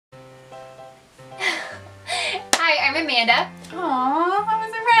Hi, I'm Amanda. Aw, I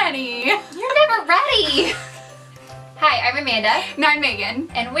wasn't ready. You're never ready. Hi, I'm Amanda. And I'm Megan.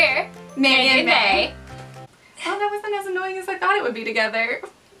 And we're Mandie&Mea. Oh, that wasn't as annoying as I thought it would be together.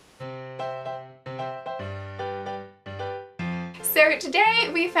 So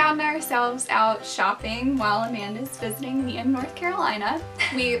today we found ourselves out shopping while Amanda's visiting me in North Carolina.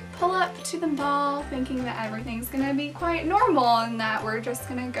 We pull up to the mall thinking that everything's gonna be quite normal and that we're just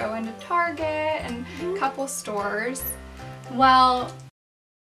gonna go into Target and a couple stores. Well,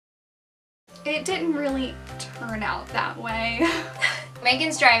 it didn't really turn out that way.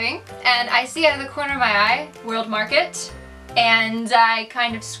 Megan's driving and I see out of the corner of my eye, World Market, and I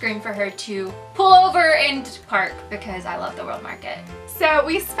kind of scream for her to pull over and park because I love the World Market. So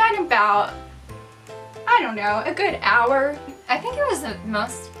we spent about, I don't know, a good hour. I think it was the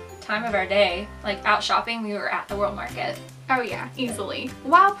most time of our day, like out shopping, we were at the World Market. Oh yeah, easily.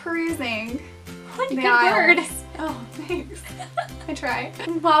 While perusing the aisles. Oh, thanks. I try.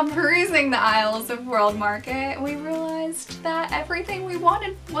 While perusing the aisles of World Market, we realized that everything we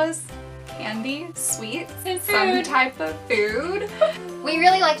wanted was candy, sweets, and some type of food. We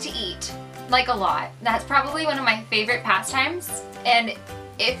really like to eat, like a lot. That's probably one of my favorite pastimes, and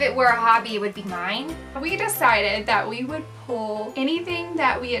if it were a hobby, it would be mine. We decided that we would pull anything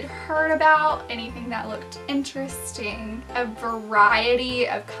that we had heard about, anything that looked interesting, a variety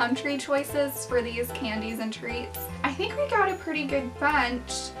of country choices for these candies and treats. I think we got a pretty good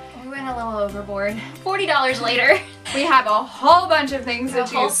bunch. We went a little overboard. $40 later. We have a whole bunch of things to choose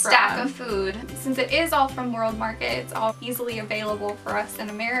from. A whole stack of food. Since it is all from World Market, it's all easily available for us in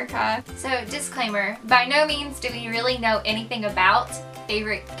America. So, disclaimer, by no means do we really know anything about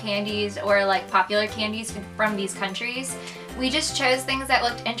favorite candies or like popular candies from these countries. We just chose things that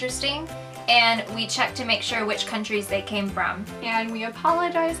looked interesting and we checked to make sure which countries they came from. And we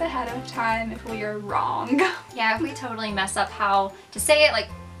apologize ahead of time if we are wrong. Yeah, if we totally mess up how to say it, like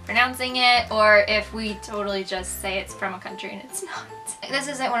pronouncing it, or if we totally just say it's from a country and it's not. This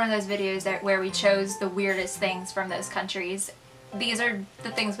isn't one of those videos where we chose the weirdest things from those countries. These are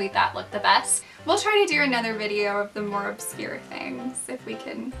the things we thought looked the best. We'll try to do another video of the more obscure things if we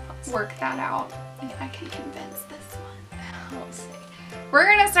can work that out. If I can convince this one. We'll see. We're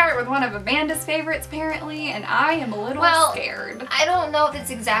gonna start with one of Amanda's favorites apparently, and I am a little scared. I don't know if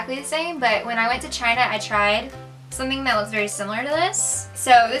it's exactly the same, but when I went to China, I tried something that looks very similar to this.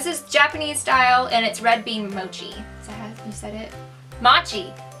 So this is Japanese style and it's red bean mochi. Is that how you said it?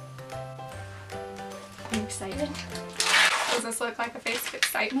 Mochi! Are you excited? Does this look like a face of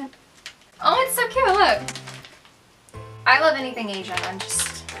excitement? Oh, it's so cute, look! I love anything Asian, I'm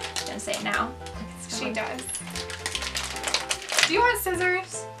just gonna say it now. She does. Do you want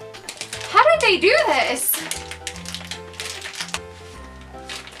scissors? How did they do this?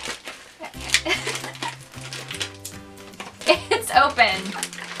 It's open.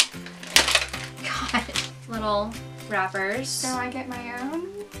 God. Little wrappers. So I get my own?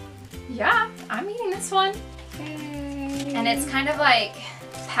 Yeah, I'm eating this one. Yay. And it's kind of like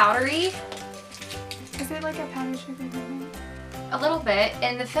powdery. Is it like a powdered sugar filling? A little bit,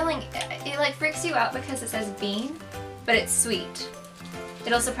 and the filling, it like freaks you out because it says bean, but it's sweet.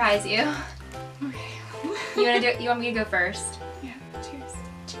 It'll surprise you. Okay. You want me to go first? Yeah, cheers.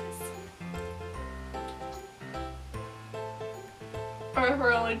 Cheers. Oh,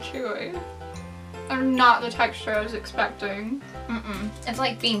 really chewy. And not the texture I was expecting. Mm-mm. It's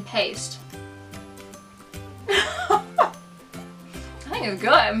like bean paste. I think it's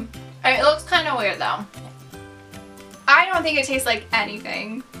good. It looks kind of weird though. I don't think it tastes like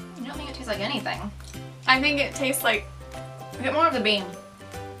anything. You don't think it tastes like anything? I think it tastes like Get more of the bean.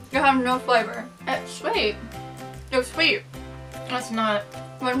 you have no flavor. It's sweet. It's sweet. It's not.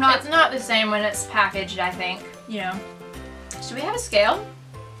 But not. It's not the same when it's packaged, I think. You know. Should we have a scale?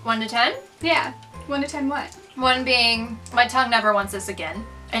 1 to 10? Yeah. 1 to 10 what? 1 being, my tongue never wants this again.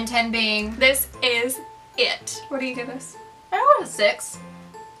 And 10 being, This is it. What do you give this? I don't want a 6.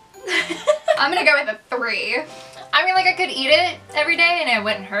 I'm gonna go with a 3. I mean, like, I could eat it every day and it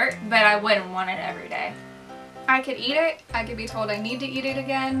wouldn't hurt, but I wouldn't want it every day. I could eat it. I could be told I need to eat it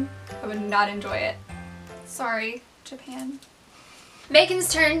again. I would not enjoy it. Sorry, Japan.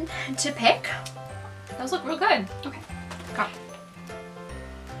 Megan's turn to pick. Those look real good. Okay. Go.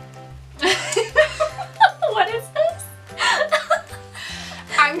 What is this?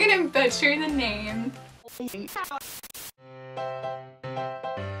 I'm gonna butcher the name.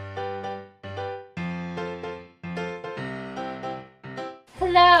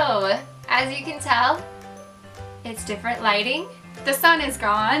 Hello. As you can tell, it's different lighting. The sun is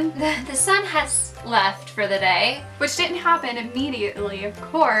gone. The sun has left for the day. Which didn't happen immediately, of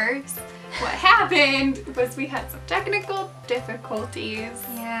course. What happened was we had some technical difficulties.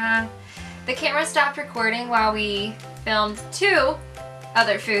 Yeah. The camera stopped recording while we filmed 2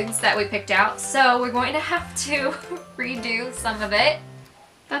 other foods that we picked out, so we're going to have to redo some of it.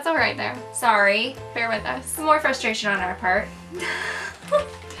 That's alright though. Sorry. Bear with us. Some more frustration on our part.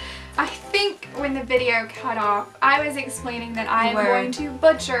 I think when the video cut off, I was explaining that I am You were. going to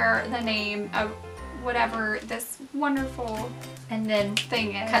butcher the name of whatever this wonderful And then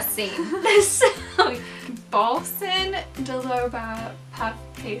thing is. cutscene. So, Balsan de Loba puff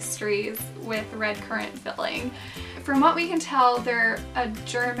pastries with red currant filling. From what we can tell, they're a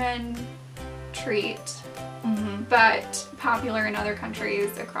German treat, but popular in other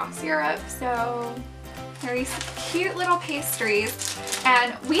countries across Europe. So they're these cute little pastries,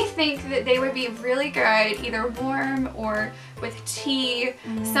 and we think that they would be really good either warm or with tea,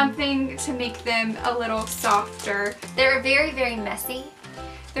 something to make them a little softer. they're very, very messy.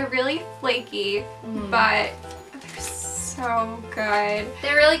 They're really flaky, but they're so good.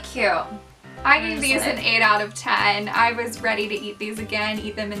 They're really cute. I gave these an 8 out of 10. I was ready to eat these again,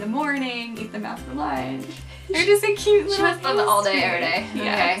 eat them in the morning, eat them after lunch. They're just a cute little She must love it all day, pastry. every day.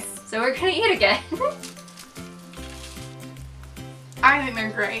 Yes. Okay, so we're gonna eat again. I think they're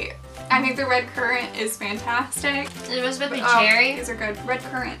great. I think the red currant is fantastic. It was supposed to be Oh, cherry. These are good. Red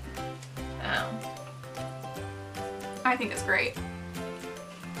currant. Oh. I think it's great.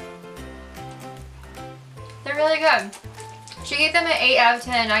 They're really good. She gave them an 8 out of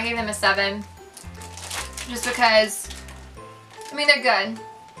 10. I gave them a 7. Just because, I mean, they're good.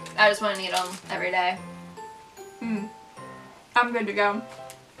 I just want to eat them every day. I'm good to go.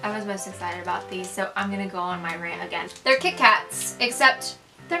 I was most excited about these, so I'm going to go on my rant again. They're Kit Kats, except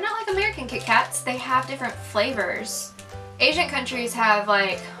they're not like American Kit Kats. They have different flavors. Asian countries have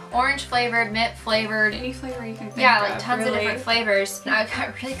like orange flavored, mint flavored. Any flavor you can think Yeah, of, like tons really. of different flavors. And I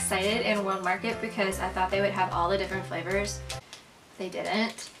got really excited in World Market because I thought they would have all the different flavors. They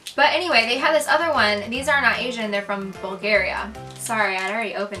didn't. But anyway, they have this other one. These are not Asian, they're from Bulgaria. Sorry, I'd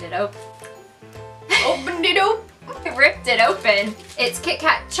already opened it open. Opened it up. I ripped it open. It's Kit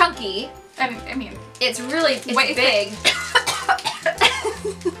Kat Chunky. I mean, It's really, it's Wait. big.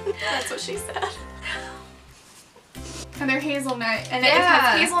 that's what she said. And they're hazelnut, and it Yeah.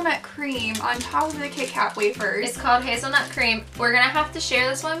 has hazelnut cream on top of the Kit Kat wafers. It's called Hazelnut Cream. We're gonna have to share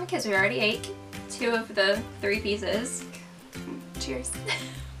this one because we already ate 2 of the 3 pieces. Cheers.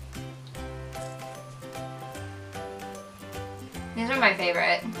 These are my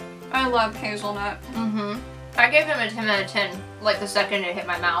favorite. I love hazelnut. I gave them a 10 out of 10, like the second it hit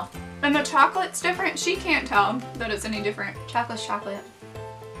my mouth. And the chocolate's different. She can't tell that it's any different. Chocolate's chocolate.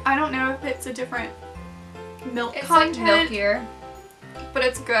 I don't know if it's a different milk It's like content, milkier. but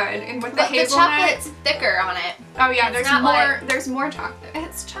it's good. And with the But the hazelnut, chocolate's thicker on it. oh yeah, it's there's not more. like- There's more chocolate.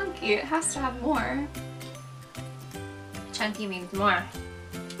 It's chunky. It has to have more. Chunky means more.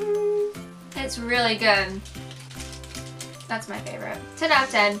 It's really good. That's my favorite. 10 out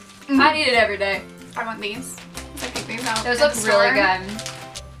of 10. I'd eat it every day. I want these. I picked these out. Those in look the really store good.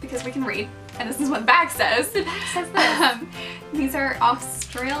 because we can read, and this is what the bag says. The bag says this. These are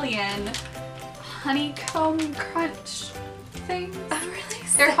Australian honeycomb crunch things. I'm really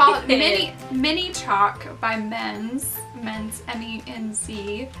excited. They're called mini chalk by Men's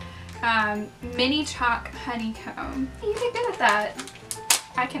M-E-N-Z. Mini chalk honeycomb. You get good at that.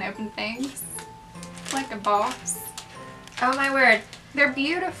 I can open things like a boss. Oh my word. They're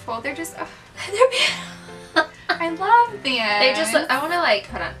beautiful. They're just. They're beautiful. I love them. They just look, I want to like,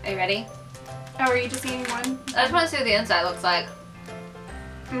 hold on, are you ready? Oh, are you just eating one? I just want to see what the inside looks like.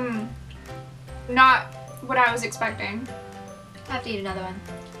 Not what I was expecting. I have to eat another one.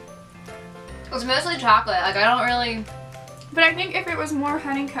 It's mostly chocolate, like I don't really... But I think if it was more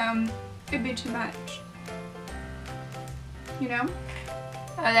honeycomb, it'd be too much. You know?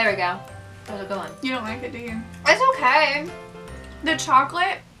 Oh, there we go. That was a good one. You don't like it, do you? It's okay. The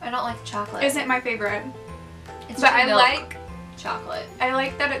chocolate I don't like the chocolate. isn't my favorite. It's But just I milk like chocolate.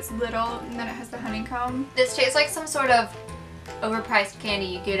 that it's little and then it has the honeycomb. This tastes like some sort of overpriced candy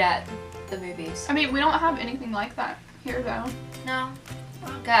you get at the movies. I mean, we don't have anything like that here though. No, I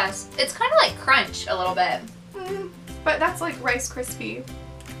don't guess. It's kind of like crunch a little bit. But that's like Rice Krispie.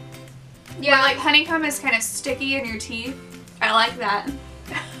 Yeah, Where, like honeycomb is kind of sticky in your teeth. I like that.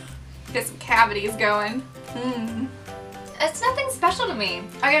 Get some cavities going. it's nothing special to me.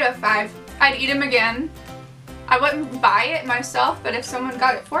 I get a 5. I'd eat them again. I wouldn't buy it myself, but if someone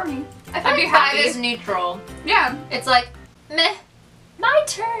got it for me, I feel I'd be like 5 happy. is neutral. Yeah. It's like, meh, my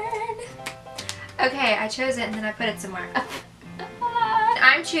turn. Okay, I chose it and then I put it somewhere.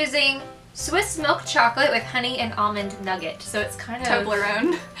 I'm choosing Swiss milk chocolate with honey and almond nugget. So it's kind of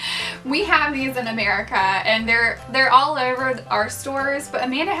Toblerone. We have these in America, and they're all over our stores, but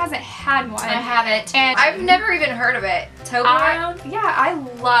Amanda hasn't had one. I haven't. And I've never even heard of it. Toblerone? I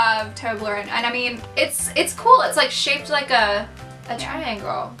love Toblerone, and I mean, It's cool. It's like shaped like a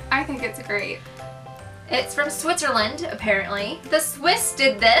triangle. I think it's great. It's from Switzerland, apparently. The Swiss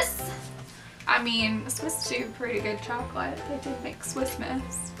did this. I mean, Swiss do pretty good chocolate. They did make Swiss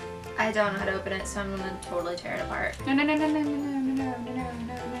Miss. I don't know how to open it, so I'm gonna totally tear it apart. No, no, no, no, no, no, no, no, no, no,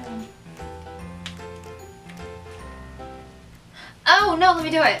 no. Oh, no, let me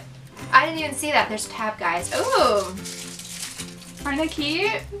do it. I didn't even see that. There's a tab, guys. Ooh. Aren't they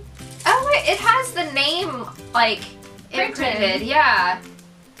cute? Oh, wait, it has the name, like, imprinted. Yeah.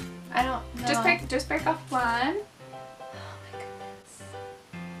 I don't know. Just break off one. Oh my goodness.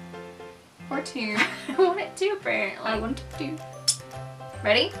 Or two. I want it too, apparently. I want two.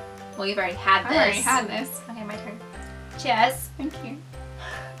 Ready? Well, you've already had this. I already had this. Okay, my turn. Cheers. Thank you.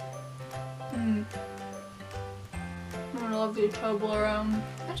 I love the Toblerone.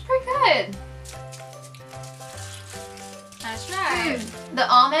 That's pretty good. That's right. The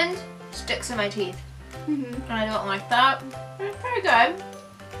almond sticks in my teeth. And I don't like that. It's pretty good.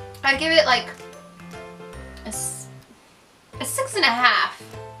 I'd give it like a 6.5.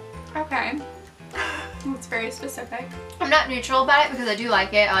 Okay. That's very specific. I'm not neutral about it because I do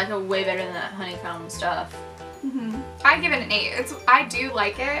like it. I like it way better than that honeycomb stuff. I give it an 8. I do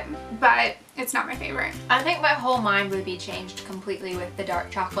like it, but it's not my favorite. I think my whole mind would be changed completely with the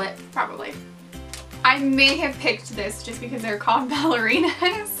dark chocolate. Probably. I may have picked this just because they're called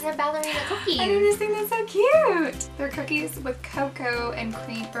ballerinas. They're ballerina cookies. I just think that's so cute. They're cookies with cocoa and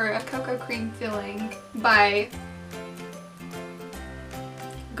cream, or a cocoa cream filling by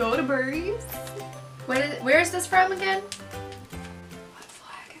Goldberries. Where is this from again? What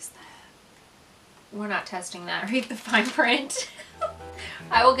flag is that? We're not testing that. Read the fine print.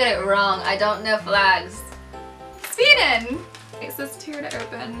 I will get it wrong. I don't know flags. Sweden! It says tear to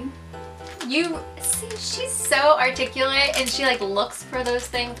open. You see, she's so articulate and she like looks for those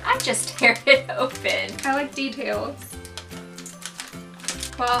things. I just tear it open. I like details.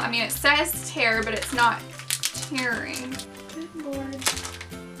 Well, I mean, it says tear, but it's not tearing. Good lord.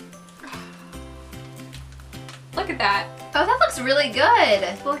 Look at that. Oh, that looks really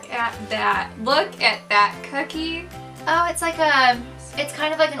good. Look at that. Look at that cookie. Oh, it's like it's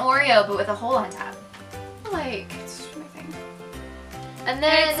kind of like an Oreo, but with a hole on top. Like, and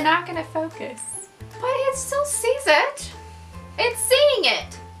then it's not gonna focus. But it still sees it. It's seeing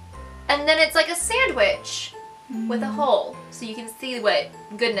it. And then it's like a sandwich with a hole, so you can see what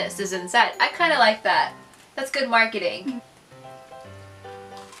goodness is inside. I kind of like that. That's good marketing.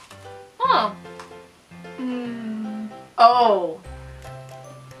 Oh. Oh.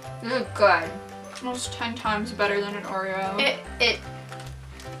 This is good. Almost 10 times better than an Oreo.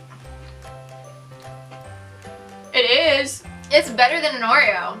 It is. It's better than an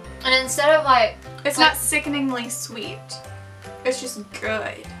Oreo. And instead of like... It's not sickeningly sweet. It's just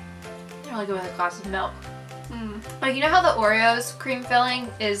good. It's really good with a glass of milk. Like, you know how the Oreos cream filling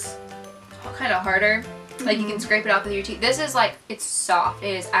is kind of harder? Like, you can scrape it off with your teeth. This is like, it's soft.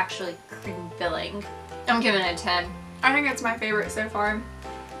 It is actually cream filling. I'm giving it a 10. I think it's my favorite so far.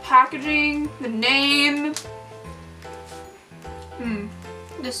 Packaging, the name.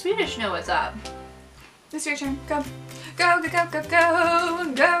 The Swedish know what's up. It's your turn. Go. Go, go, go, go,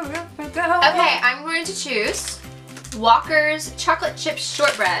 go, go, go, go. Okay, I'm going to choose Walker's Chocolate Chip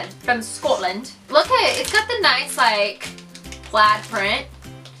Shortbread from Scotland. Look at it. It's got the nice, like, plaid print.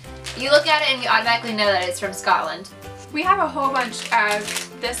 You look at it and you automatically know that it's from Scotland. We have a whole bunch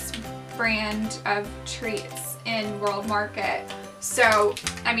of this brand of treats in World Market. So,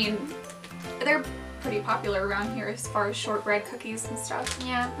 I mean, they're pretty popular around here as far as shortbread cookies and stuff.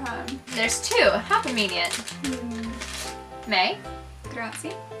 Yeah. There's two. How convenient. May?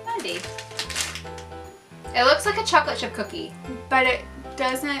 Grazie. Mandie. It looks like a chocolate chip cookie. But it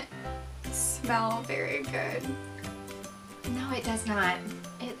doesn't smell very good. No, it does not.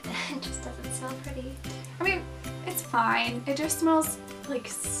 It just doesn't smell pretty. I mean, it's fine. It just smells like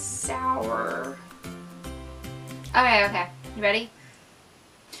sour. Okay, okay. You ready?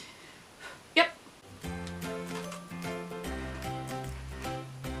 Yep.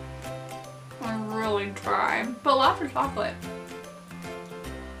 I'm really dry, but lots of chocolate.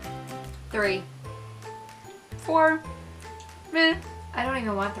 3. 4. Meh. I don't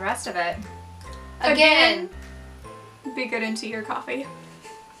even want the rest of it. Again. Be good into your coffee.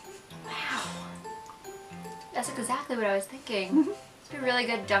 Wow. That's exactly what I was thinking. It's be really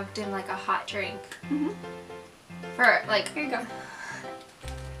good dunked in like a hot drink. For like... Here you go.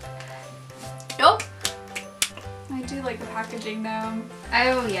 Nope. I do like the packaging though.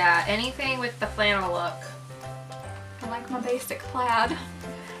 Oh yeah, anything with the flannel look. I like my basic plaid.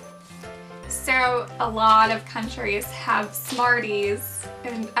 So a lot of countries have Smarties,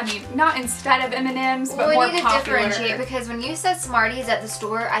 and I mean not instead of M&Ms, but well, more we need popular. to differentiate because when you said Smarties at the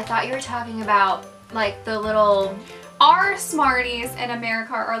store, I thought you were talking about like the little. Our Smarties in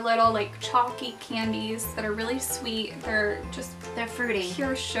America are little like chalky candies that are really sweet. They're fruity,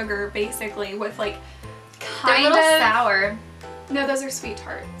 pure sugar basically with like they're a kind little of sour. No, those are sweet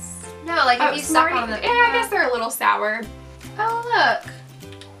tarts. No, like if you suck Smarties, on them. yeah, I guess they're a little sour. Oh look.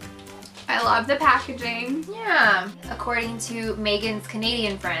 I love the packaging. Yeah. According to Megan's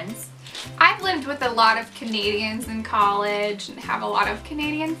Canadian friends. I've lived with a lot of Canadians in college and have a lot of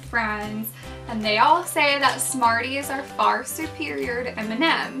Canadian friends, and they all say that Smarties are far superior to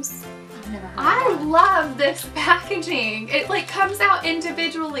M&Ms. I've never heard I of that. love this packaging. It like comes out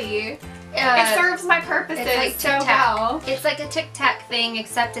individually. It serves my purposes It's like so Tic Tac. well. It's like a Tic Tac thing,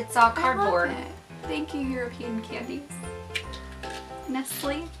 except it's all cardboard. I love it. Thank you, European candies.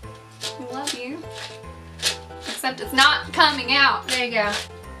 Nestle, we love you. Except it's not coming out. There you go.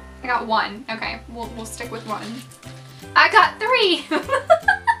 I got one. Okay, we'll stick with one. I got 3.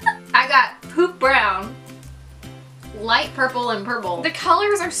 I got poop brown, light purple, and purple. The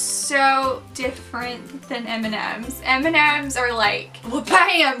colors are so different than M&Ms. M&Ms are like,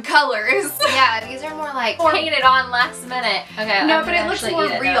 bam, colors. Yeah, these are more like Or- painted on last minute. Okay. No, I'm but gonna it looks actually more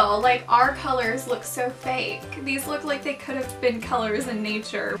eat it real. now. Like our colors look so fake. These look like they could have been colors in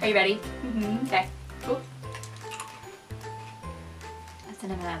nature. Are you ready? Mm-hmm. Okay. Oop. That's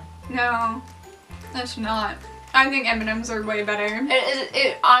an M&M. No, that's not. I think M&Ms are way better.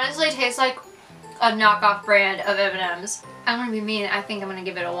 It honestly tastes like a knockoff brand of M&Ms. I'm gonna be mean. I think I'm gonna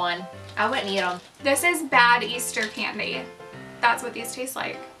give it a 1. I wouldn't eat them. This is bad Easter candy. That's what these taste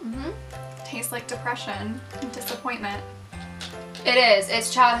like. Mm-hmm. Tastes like depression and disappointment. It is.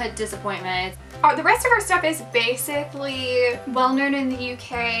 It's childhood disappointment. The rest of our stuff is basically well known in the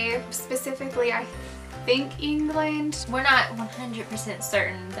UK, specifically I think England. We're not 100%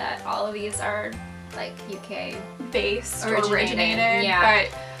 certain that all of these are like UK. Based or Originated, originated, yeah.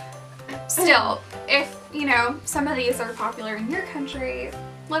 but still, if you know some of these are popular in your country,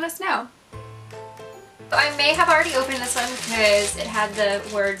 let us know. I may have already opened this one because it had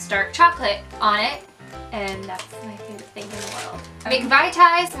the words dark chocolate on it, and that's my favorite thing in the world.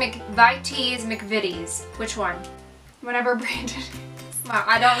 McVitie's, McVitie's, McVitie's. Which one? Whatever brand it is. Well,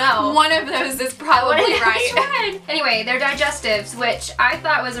 I don't know. One of those is probably right. Anyway, they're digestives, which I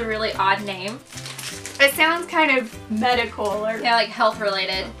thought was a really odd name. It sounds kind of medical or Yeah, like health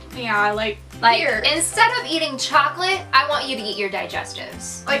related. yeah, like Like, instead of eating chocolate, I want you to eat your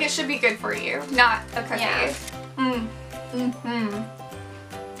digestives. like it should be good for you, not a cookie. Yeah. Mm-hmm.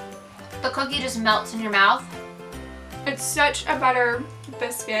 The cookie just melts in your mouth. It's such a better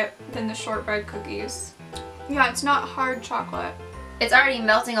biscuit than the shortbread cookies. Yeah, it's not hard chocolate. It's already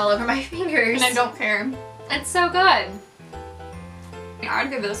melting all over my fingers. And I don't care. It's so good. I'd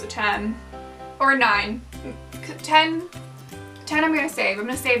give this a 10. Or a 9. 10 I'm gonna save. I'm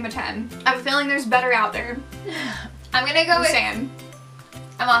gonna save my 10. I have a feeling there's better out there. I'm gonna go with... Sam.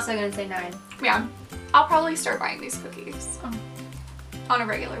 I'm also gonna say 9. Yeah. I'll probably start buying these cookies on a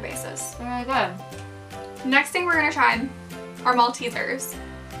regular basis. Really good. Next thing we're gonna try are Maltesers.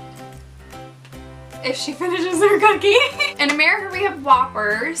 If she finishes her cookie. In America we have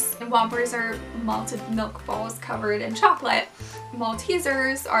Whoppers. And Whoppers are malted milk balls covered in chocolate.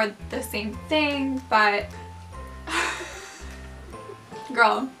 Maltesers are the same thing, but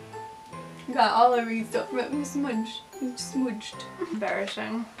girl, got all over you stuff. Smudged.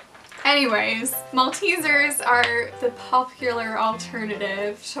 Embarrassing. Anyways, Maltesers are the popular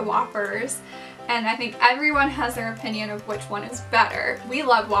alternative to Whoppers, and I think everyone has their opinion of which one is better. We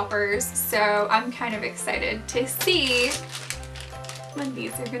love Whoppers, so I'm kind of excited to see what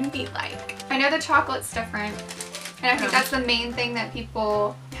these are gonna be like. I know the chocolate's different, and I think that's the main thing that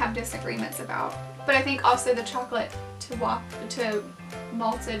people have disagreements about. But I think also the chocolate to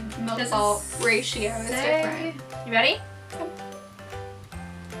malted milk ball ratio is different. You ready?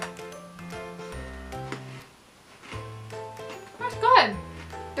 That's good.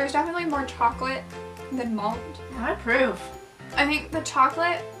 There's definitely more chocolate than malt. I approve. I think the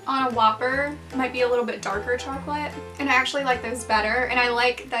chocolate on a Whopper might be a little bit darker chocolate, and I actually like those better, and I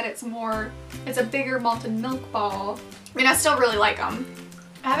like that it's a bigger malted milk ball. I mean, I still really like them.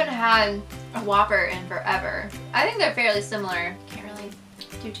 I haven't had a Whopper in forever. I think they're fairly similar. Can't really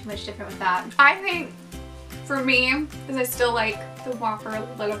do too much different with that. I think, for me, because I still like the Whopper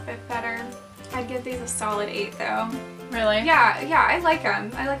a little bit better, I'd give these a solid 8 though. Really? Yeah, I like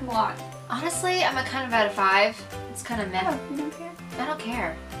them. I like them a lot. Honestly, I'm a kind of out of 5. It's kind of meh. Oh, you don't care? I don't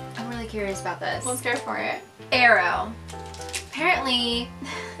care. I'm really curious about this. Let's go for it. Arrow. Apparently,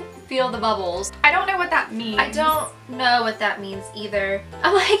 feel the bubbles. I don't know what that means. I don't know what that means either.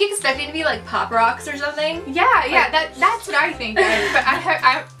 I'm like expecting to be like Pop Rocks or something. Yeah, yeah, that's what I think of, but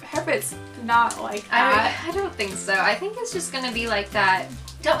I hope it's not like that. I don't think so. I think it's just gonna be like that.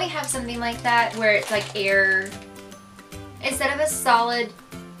 Don't we have something like that where it's like air, instead of a solid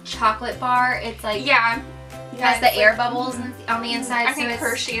chocolate bar, it's like Yeah. has the air bubbles on the inside. I think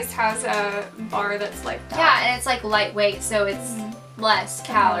Hershey's has a bar that's like that. Yeah, and it's like lightweight, so it's less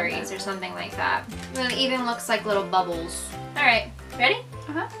calories or something like that. And it even looks like little bubbles. All right, ready?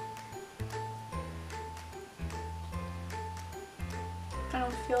 Uh-huh. I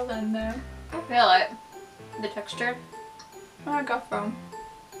don't feel them though. I feel it. The texture. Where I go from?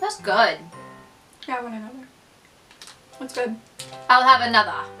 That's good. Yeah, I want another. What's good? I'll have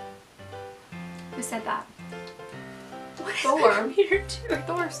another. Who said that? What is Thor. my computer doing?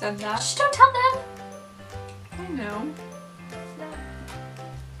 Thor said that. Shh, don't tell them. I know.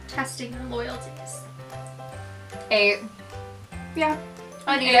 Testing your loyalties. 8. Yeah.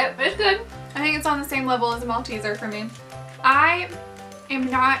 I need it. It's good. I think it's on the same level as a Malteser for me. I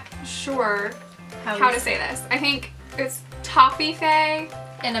am not sure how to say this. I think it's toffee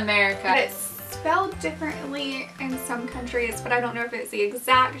In America. but it's spelled differently in some countries, but I don't know if it's the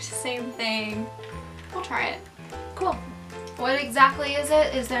exact same thing. We'll try it. Cool. What exactly is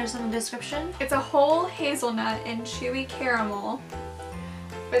it? Is there some description? It's a whole hazelnut and chewy caramel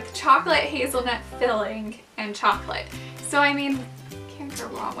with chocolate hazelnut filling and chocolate. So I mean, can't go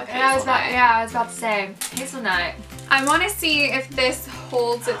wrong with hazelnut. I was about to say hazelnut. I want to see if this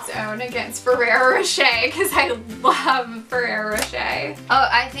holds its own against Ferrero Rocher because I love Ferrero Rocher. Oh,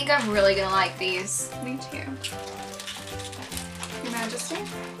 I think I'm really gonna like these. Me too. Your Majesty.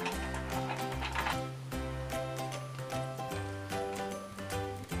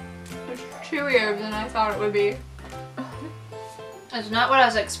 It's chewier than I thought it would be. That's not what I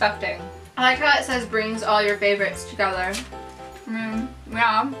was expecting. I like how it says brings all your favorites together.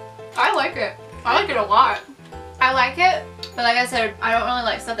 Yeah, I like it. I like it a lot. I like it, but like I said, I don't really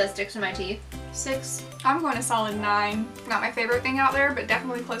like stuff that sticks to my teeth. 6. I'm going a solid 9. Not my favorite thing out there, but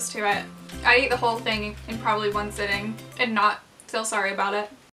definitely close to it. I'd eat the whole thing in probably one sitting and not feel sorry about it.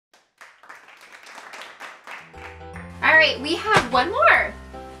 Alright, we have one more.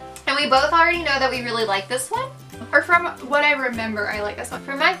 And we both already know that we really like this one. Or from what I remember, I like this one.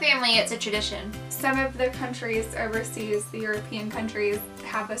 For my family, it's a tradition. Some of the countries overseas, the European countries,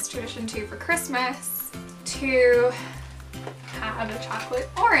 have this tradition too for Christmas to have a chocolate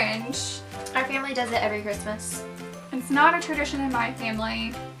orange. Our family does it every Christmas. It's not a tradition in my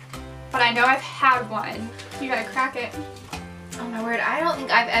family, but I know I've had one. You gotta crack it. Oh my word, I don't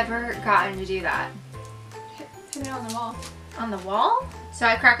think I've ever gotten to do that. Hit it on the wall. On the wall? So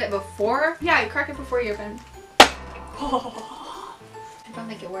I crack it before? Yeah, you crack it before you open. I don't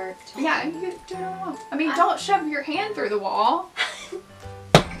think it worked. Yeah, and you could do it on the wall. I mean, don't shove your hand through the wall.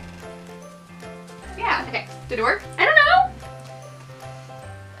 Yeah. Okay. Did it work? I don't know.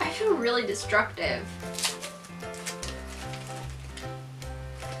 I feel really destructive.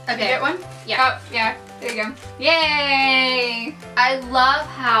 Did you get one? Yeah. Oh, yeah. There you go. Yay! I love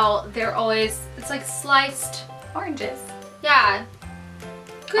how they're always, it's like sliced. Oranges. Yeah.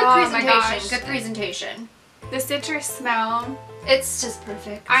 Good Oh my presentation. gosh. Good presentation. The citrus smell. It's just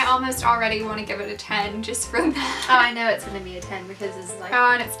perfect. I almost already want to give it a 10 just for that. Oh, I know it's gonna be a 10 because it's like.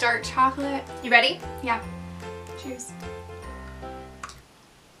 Oh, and it's dark chocolate. You ready? Yeah. Cheers.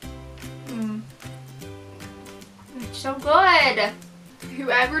 It's so good.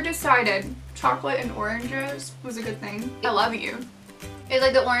 Whoever decided chocolate and oranges was a good thing, I love you. It's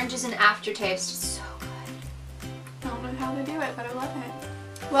like the orange is an aftertaste. It's so good. I don't know how to do it, but I love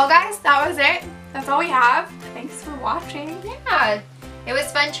it. Well guys, that was it. That's all we have. Thanks for watching. Yeah. It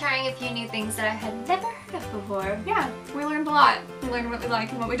was fun trying a few new things that I had never heard of before. Yeah, we learned a lot. We learned what we like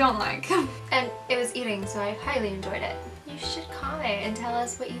and what we don't like. And it was eating, so I highly enjoyed it. You should comment and tell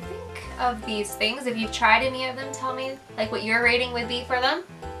us what you think of these things. If you've tried any of them, tell me like what your rating would be for them.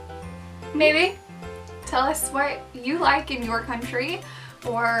 Maybe. Tell us what you like in your country,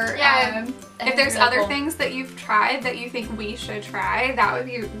 or Yeah, if there's really other cool things that you've tried that you think we should try, that would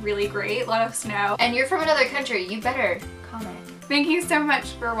be really great. Let us know. And you're from another country, you better comment. Thank you so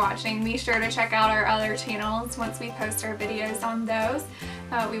much for watching. Be sure to check out our other channels once we post our videos on those.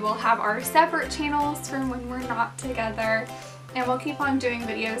 We will have our separate channels from when we're not together. And we'll keep on doing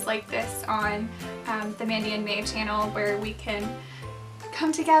videos like this on the Mandie&Mea channel where we can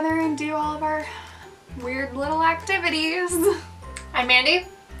come together and do all of our weird little activities. I'm Mandie.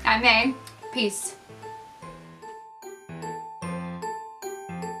 I'm May. Peace.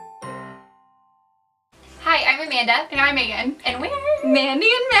 Hi, I'm Amanda. And I'm Megan. And we're Mandie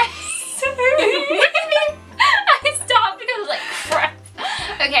and May. I stopped because I was like, crap.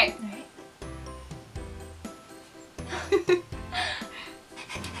 Okay.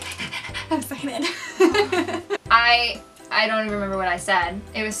 I'm excited. I don't even remember what I said.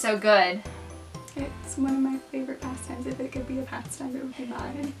 It was so good. It's one of my favorite pastimes. If it could be a pastime, it would be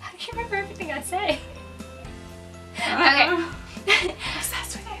mine. How do you remember everything I say? Okay.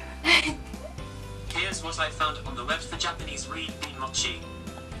 Obsessed with you. Here's what I found on the web. The Japanese read the mochi.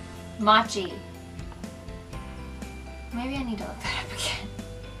 Machi. Maybe I need to look that up again.